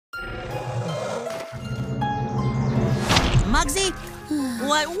Bugsy?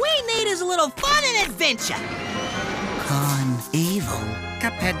 What we need is a little fun and adventure. Evil.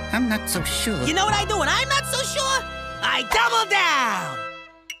 Cuphead, I'm not so sure. You know what I do when I'm not so sure? I double down.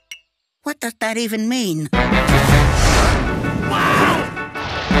 What does that even mean?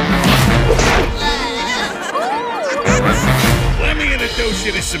 Let me introduce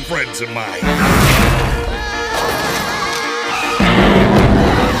you to some friends of mine.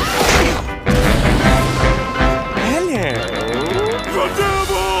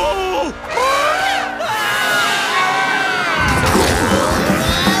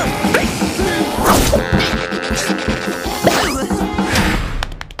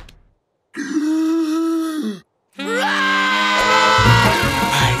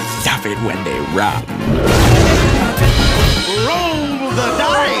 When they run. Roll the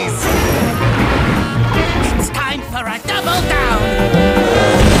dice! It's time for a double down.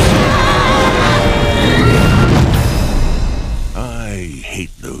 I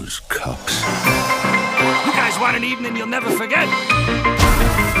hate those cucks. You guys want an evening you'll never forget?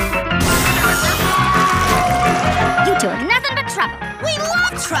 You two are nothing but trouble. We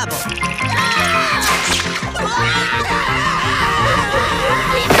love trouble.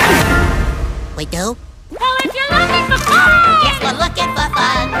 We do? Well, if you're looking for fun! Yes, we're looking for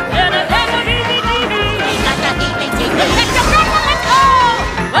fun. Then a little heebie-jeebies. Got the heebie-jeebies. Get your breath and let's go!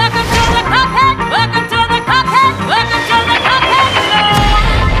 Welcome to the Cuphead! Welcome to the Cuphead! Welcome to the Cuphead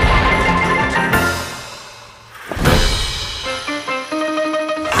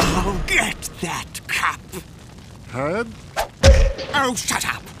I'll get that cup. Head? Oh, shut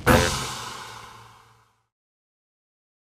up!